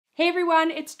Hey everyone,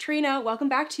 it's Trina. Welcome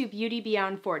back to Beauty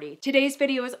Beyond 40. Today's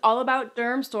video is all about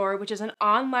Dermstore, which is an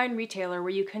online retailer where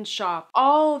you can shop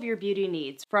all of your beauty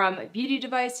needs, from beauty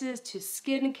devices to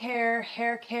skincare,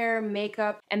 hair care,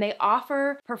 makeup, and they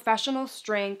offer professional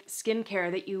strength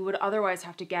skincare that you would otherwise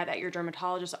have to get at your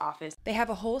dermatologist's office. They have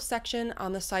a whole section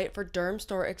on the site for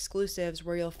Dermstore exclusives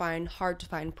where you'll find hard to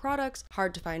find products,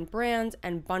 hard to find brands,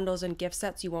 and bundles and gift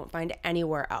sets you won't find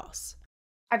anywhere else.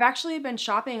 I've actually been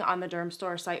shopping on the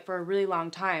Dermstore site for a really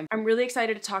long time. I'm really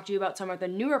excited to talk to you about some of the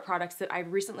newer products that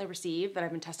I've recently received that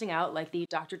I've been testing out, like the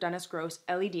Dr. Dennis Gross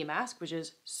LED mask, which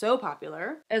is so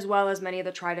popular, as well as many of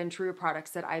the tried and true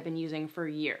products that I've been using for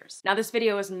years. Now, this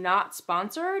video is not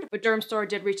sponsored, but Dermstore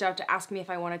did reach out to ask me if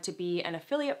I wanted to be an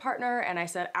affiliate partner, and I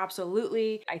said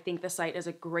absolutely. I think the site is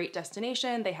a great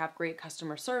destination. They have great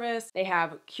customer service. They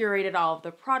have curated all of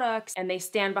the products, and they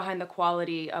stand behind the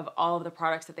quality of all of the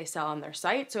products that they sell on their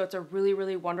site. So it's a really,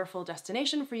 really wonderful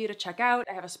destination for you to check out.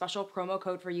 I have a special promo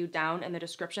code for you down in the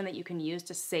description that you can use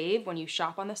to save when you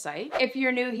shop on the site. If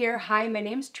you're new here, hi, my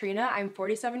name's Trina. I'm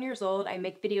 47 years old. I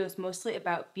make videos mostly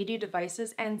about beauty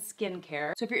devices and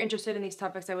skincare. So if you're interested in these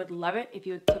topics, I would love it if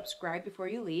you would subscribe before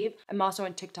you leave. I'm also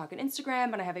on TikTok and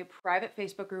Instagram, and I have a private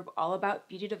Facebook group all about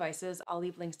beauty devices. I'll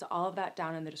leave links to all of that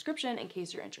down in the description in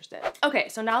case you're interested. Okay,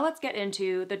 so now let's get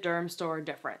into the Dermstore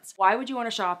difference. Why would you want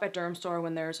to shop at Dermstore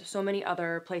when there's so many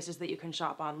other places that you can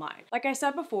shop online? Like I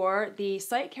said before, the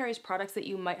site carries products that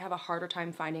you might have a harder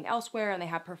time finding elsewhere, and they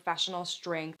have professional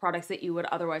strength products that you would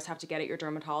otherwise have to get at your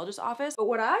dermatologist's office. But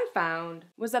what I found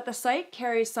was that the site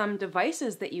carries some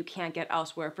devices that you can't get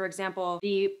elsewhere. For example,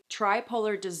 the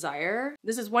Tripolar Desire.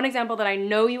 This is one example that I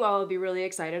know you all will be really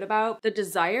excited about. The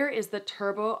Desire is the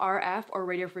Turbo RF or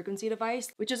radio frequency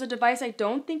device, which is a device I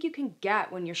don't think you can get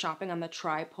when you're shopping on the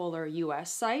Tripolar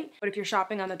US site. But if you're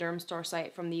shopping on the Dermstore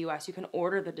site from the US, you can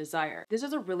order the Desire. This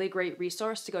is a really great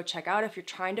resource to go check out if you're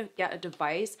trying to get a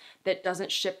device that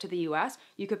doesn't ship to the US.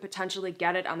 You could potentially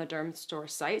get it on the Dermstore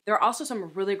site. There are also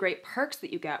some really great perks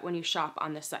that you get when you shop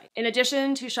on this site. In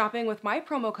addition to shopping with my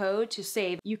promo code to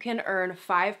save, you can earn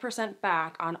 5%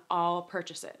 back on all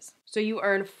purchases. So you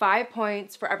earn 5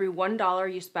 points for every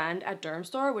 $1 you spend at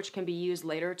Dermstore, which can be used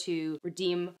later to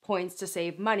redeem points to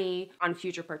save money on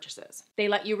future purchases. They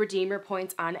let you redeem your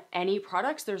points on any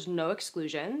products. There's no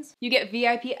exclusions. You get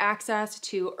VIP access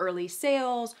to early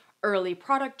sales, early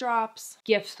product drops,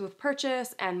 gifts with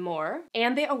purchase, and more.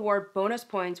 And they award bonus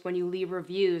points when you leave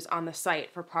reviews on the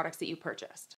site for products that you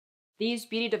purchased. These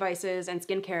beauty devices and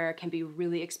skincare can be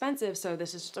really expensive, so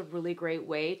this is just a really great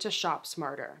way to shop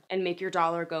smarter and make your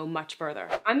dollar go much further.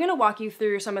 I'm gonna walk you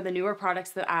through some of the newer products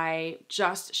that I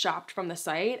just shopped from the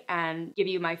site and give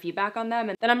you my feedback on them,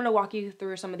 and then I'm gonna walk you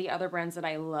through some of the other brands that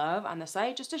I love on the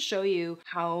site just to show you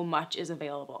how much is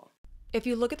available. If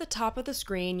you look at the top of the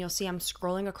screen, you'll see I'm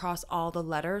scrolling across all the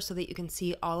letters so that you can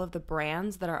see all of the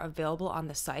brands that are available on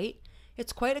the site.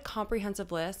 It's quite a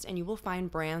comprehensive list, and you will find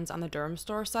brands on the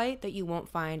Dermstore site that you won't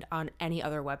find on any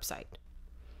other website.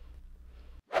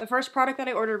 The first product that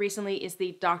I ordered recently is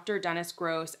the Dr. Dennis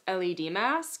Gross LED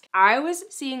mask. I was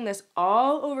seeing this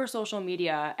all over social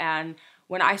media, and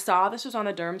when I saw this was on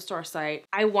the Dermstore site,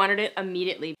 I wanted it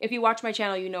immediately. If you watch my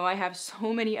channel, you know I have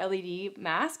so many LED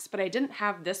masks, but I didn't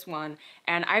have this one,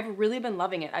 and I've really been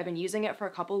loving it. I've been using it for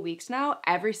a couple weeks now,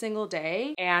 every single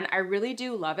day, and I really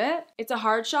do love it. It's a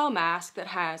hard shell mask that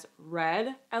has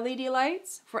red LED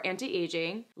lights for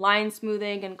anti-aging, line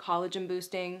smoothing and collagen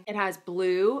boosting. It has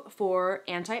blue for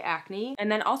anti-acne, and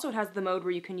then also it has the mode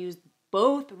where you can use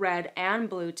both red and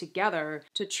blue together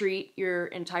to treat your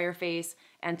entire face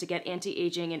and to get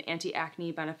anti-aging and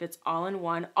anti-acne benefits all in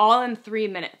one, all in 3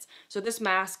 minutes. So this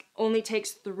mask only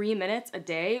takes 3 minutes a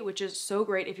day, which is so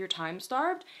great if you're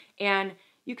time-starved. And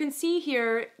you can see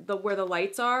here where the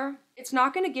lights are. It's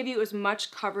not gonna give you as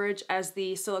much coverage as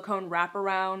the silicone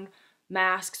wraparound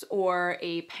masks or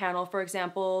a panel, for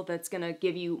example, that's gonna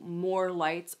give you more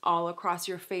lights all across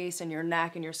your face and your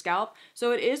neck and your scalp.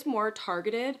 So it is more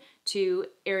targeted to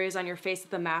areas on your face that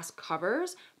the mask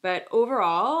covers, but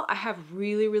overall, I have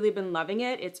really, really been loving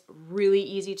it. It's really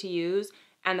easy to use,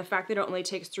 and the fact that it only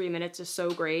takes 3 minutes is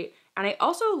so great. And I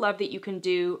also love that you can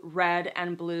do red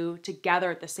and blue together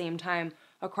at the same time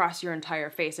across your entire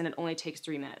face, and it only takes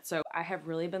 3 minutes. So I have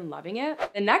really been loving it.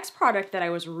 The next product that I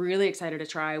was really excited to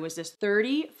try was this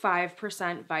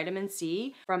 35% vitamin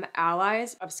C from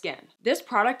Allies of Skin. This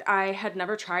product I had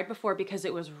never tried before because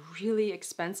it was really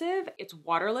expensive. It's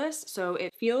waterless, so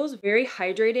it feels very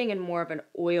hydrating and more of an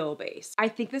oil base. I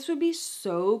think this would be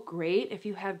so great if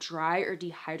you have dry or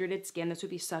dehydrated skin. This would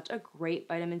be such a great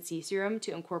vitamin C serum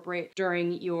to incorporate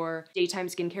during your daytime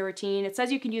skincare routine. It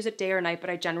says you can use it day or night, but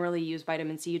I generally use vitamin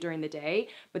vitamin C during the day,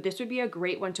 but this would be a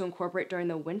great one to incorporate during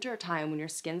the winter time when your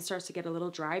skin starts to get a little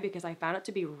dry, because I found it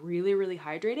to be really, really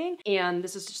hydrating. And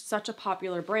this is just such a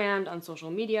popular brand on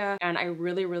social media, and I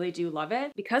really, really do love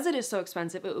it. Because it is so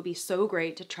expensive, it would be so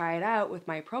great to try it out with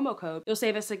my promo code. You'll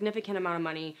save a significant amount of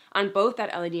money on both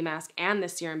that LED mask and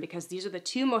this serum, because these are the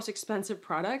two most expensive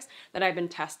products that I've been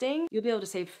testing. You'll be able to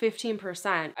save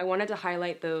 15%. I wanted to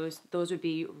highlight those. Those would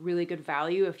be really good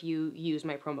value if you use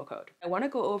my promo code. I want to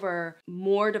go over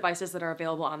more devices that are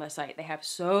available on the site. They have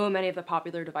so many of the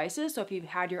popular devices, so if you've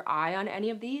had your eye on any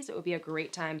of these, it would be a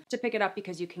great time to pick it up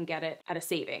because you can get it at a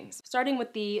savings. Starting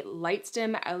with the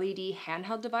Lightstim LED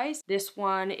handheld device. This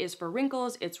one is for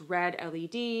wrinkles. It's red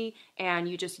LED, and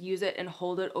you just use it and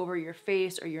hold it over your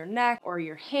face or your neck or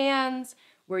your hands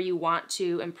where you want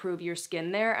to improve your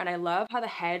skin there. And I love how the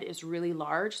head is really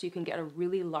large, so you can get a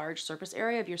really large surface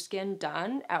area of your skin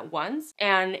done at once,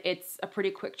 and it's a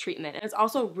pretty quick treatment. And it's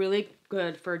also really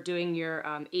good for doing your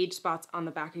age spots on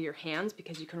the back of your hands,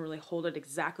 because you can really hold it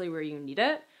exactly where you need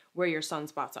it, where your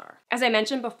sunspots are. As I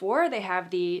mentioned before, they have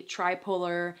the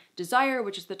Tripolar Desire,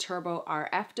 which is the Turbo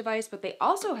RF device, but they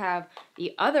also have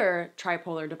the other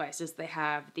tripolar devices. They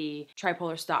have the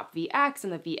Tripolar Stop VX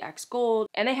and the VX Gold,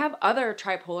 and they have other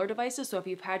tripolar devices. So if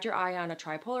you've had your eye on a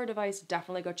tripolar device,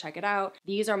 definitely go check it out.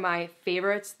 These are my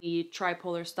favorites, the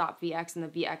Tripolar Stop VX and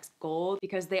the VX Gold,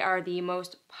 because they are the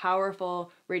most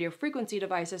powerful radio frequency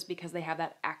devices, because they have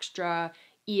that extra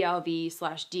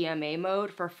ELV/DMA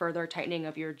mode for further tightening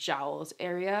of your jowls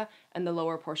area and the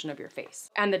lower portion of your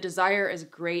face. And the Desire is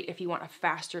great if you want a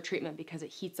faster treatment, because it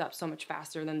heats up so much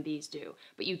faster than these do,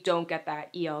 but you don't get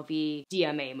that ELV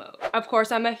DMA mode. Of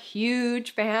course, I'm a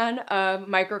huge fan of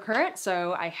microcurrent,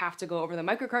 so I have to go over the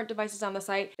microcurrent devices on the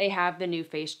site. They have the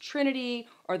NuFace Trinity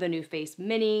or the NuFace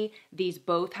Mini. These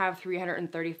both have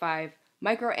 335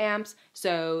 microamps,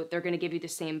 so they're going to give you the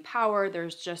same power.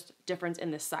 There's just difference in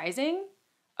the sizing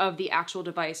of the actual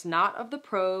device, not of the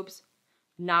probes,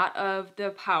 not of the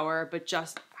power, but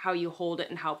just how you hold it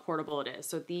and how portable it is.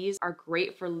 So these are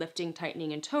great for lifting,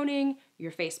 tightening, and toning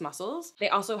your face muscles. They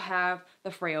also have the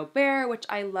Freo Bear, which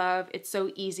I love. It's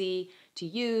so easy to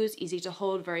use, easy to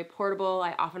hold, very portable.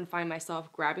 I often find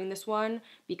myself grabbing this one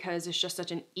because it's just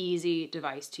such an easy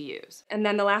device to use. And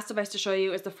then the last device to show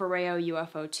you is the Freo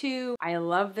UFO 2. I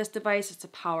love this device. It's a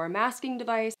power masking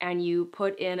device, and you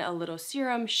put in a little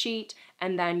serum sheet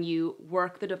and then you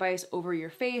work the device over your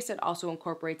face. It also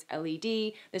incorporates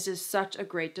LED. This is such a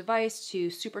great device to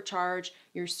supercharge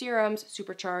your serums,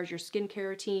 supercharge your skincare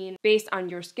routine. Based on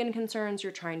your skin concerns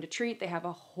you're trying to treat, they have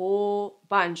a whole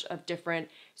bunch of different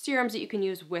serums that you can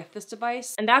use with this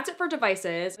device. And that's it for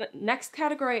devices. Next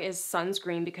category is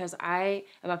sunscreen, because I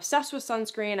am obsessed with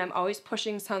sunscreen. I'm always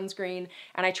pushing sunscreen,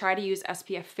 and I try to use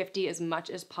SPF 50 as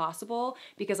much as possible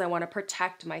because I want to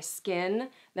protect my skin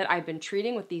that I've been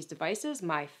treating with these devices,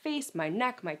 my face, my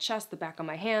neck, my chest, the back of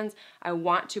my hands. I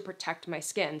want to protect my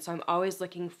skin, so I'm always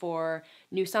looking for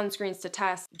new sunscreens to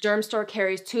test. Dermstore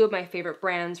carries two of my favorite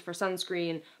brands for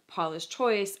sunscreen, Paula's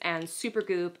Choice and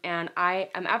Supergoop, and I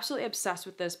am absolutely obsessed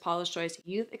with this Paula's Choice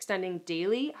Youth Extending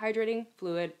Daily Hydrating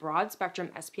Fluid Broad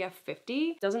Spectrum SPF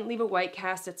 50. Doesn't leave a white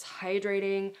cast, it's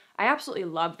hydrating. I absolutely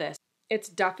love this. It's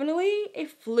definitely a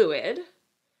fluid,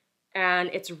 and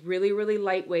it's really, really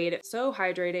lightweight. It's so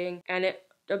hydrating, and it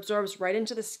absorbs right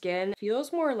into the skin.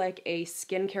 Feels more like a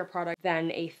skincare product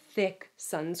than a thick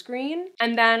sunscreen.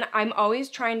 And then I'm always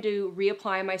trying to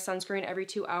reapply my sunscreen every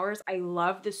 2 hours. I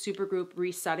love the Supergoop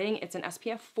Resetting. It's an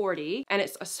SPF 40, and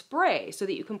it's a spray so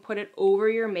that you can put it over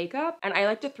your makeup. And I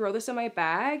like to throw this in my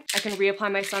bag. I can reapply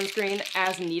my sunscreen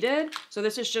as needed. So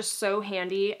this is just so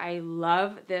handy. I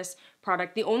love this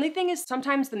product. The only thing is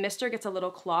sometimes the mister gets a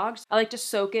little clogged. I like to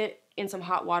soak it in some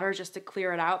hot water just to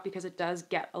clear it out, because it does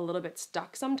get a little bit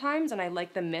stuck sometimes, and I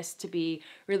like the mist to be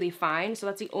really fine. So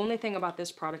that's the only thing about this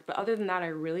product, but other than that, I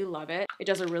really love it. It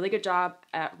does a really good job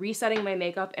at resetting my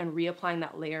makeup and reapplying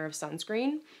that layer of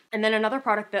sunscreen. And then another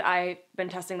product that I've been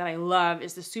testing that I love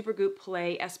is the Supergoop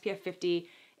Play SPF 50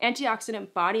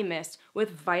 Antioxidant Body Mist with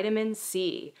vitamin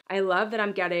C. I love that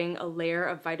I'm getting a layer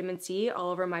of vitamin C all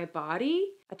over my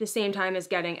body at the same time as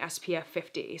getting SPF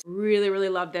 50. Really, really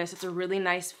love this. It's a really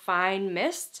nice fine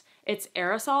mist. It's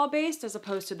aerosol based as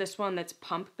opposed to this one that's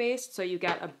pump based, so you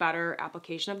get a better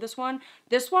application of this one.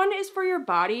 This one is for your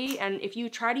body, and if you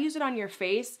try to use it on your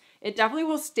face, it definitely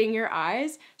will sting your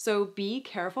eyes, so be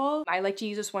careful. I like to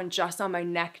use this one just on my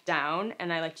neck down,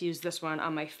 and I like to use this one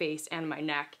on my face and my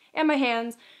neck and my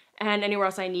hands and anywhere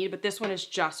else I need, but this one is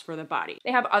just for the body.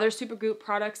 They have other Supergoop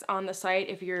products on the site.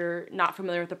 If you're not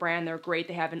familiar with the brand, they're great.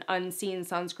 They have an Unseen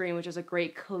sunscreen, which is a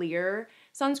great clear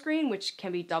sunscreen, which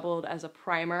can be doubled as a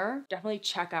primer. Definitely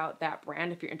check out that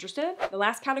brand if you're interested. The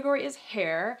last category is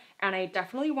hair, and I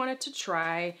definitely wanted to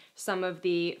try some of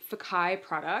the Fakai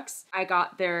products. I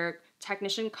got their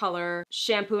Technician Color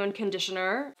shampoo and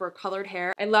conditioner for colored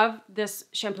hair. I love this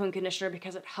shampoo and conditioner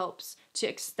because it helps to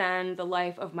extend the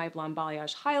life of my blonde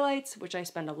balayage highlights, which I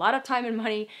spend a lot of time and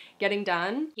money getting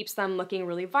done. Keeps them looking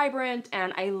really vibrant,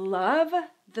 and I love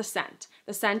the scent.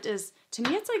 The scent is, to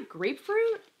me, it's like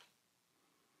grapefruit.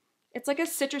 It's like a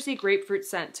citrusy grapefruit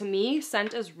scent. To me,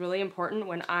 scent is really important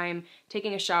when I'm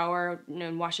taking a shower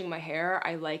and washing my hair.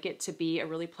 I like it to be a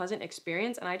really pleasant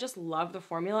experience, and I just love the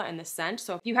formula and the scent.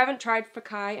 So if you haven't tried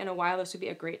Fakai in a while, this would be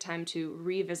a great time to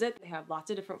revisit. They have lots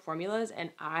of different formulas, and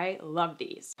I love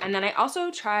these. And then I also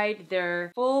tried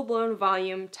their full-blown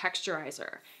volume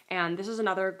texturizer. And this is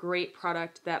another great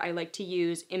product that I like to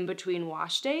use in between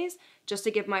wash days, just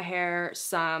to give my hair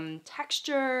some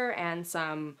texture and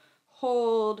some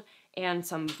hold and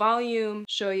some volume.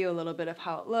 Show you a little bit of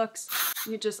how it looks.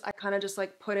 I kind of just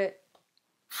like put it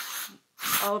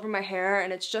all over my hair,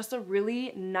 and it's just a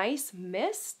really nice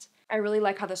mist. I really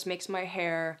like how this makes my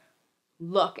hair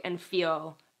look and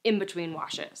feel in between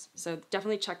washes. So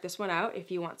definitely check this one out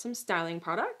if you want some styling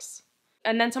products.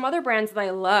 And then some other brands that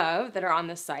I love that are on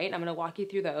this site, I'm gonna walk you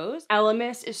through those.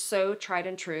 Elemis is so tried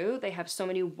and true. They have so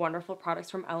many wonderful products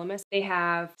from Elemis. They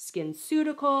have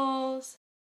SkinCeuticals,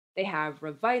 they have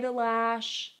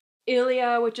Revitalash,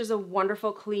 Ilia, which is a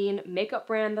wonderful clean makeup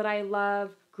brand that I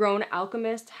love. Grown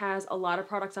Alchemist has a lot of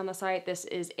products on the site. This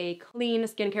is a clean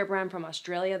skincare brand from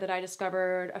Australia that I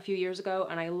discovered a few years ago,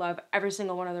 and I love every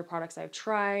single one of their products I've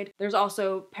tried. There's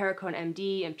also Perricone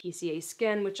MD and PCA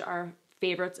Skin, which are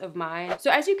favorites of mine.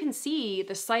 So as you can see,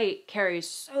 the site carries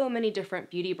so many different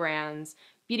beauty brands,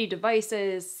 beauty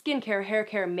devices, skincare, hair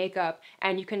care, makeup,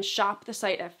 and you can shop the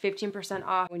site at 15%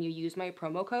 off when you use my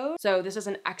promo code. So this is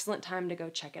an excellent time to go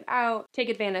check it out. Take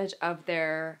advantage of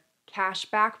their cash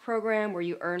back program where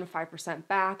you earn 5%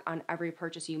 back on every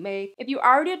purchase you make. If you're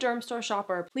already a Dermstore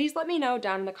shopper, please let me know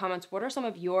down in the comments what are some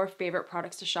of your favorite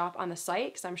products to shop on the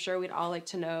site, because I'm sure we'd all like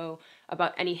to know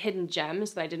about any hidden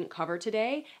gems that I didn't cover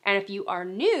today. And if you are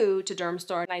new to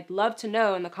Dermstore, I'd love to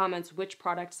know in the comments which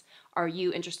products are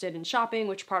you interested in shopping,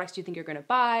 which products do you think you're gonna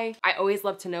buy. I always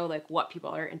love to know like what people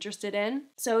are interested in.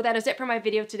 So that is it for my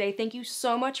video today. Thank you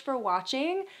so much for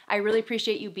watching. I really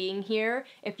appreciate you being here.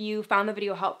 If you found the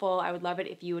video helpful, I would love it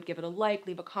if you would give it a like,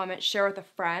 leave a comment, share with a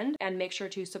friend, and make sure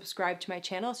to subscribe to my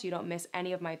channel so you don't miss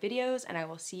any of my videos, and I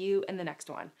will see you in the next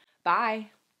one. Bye.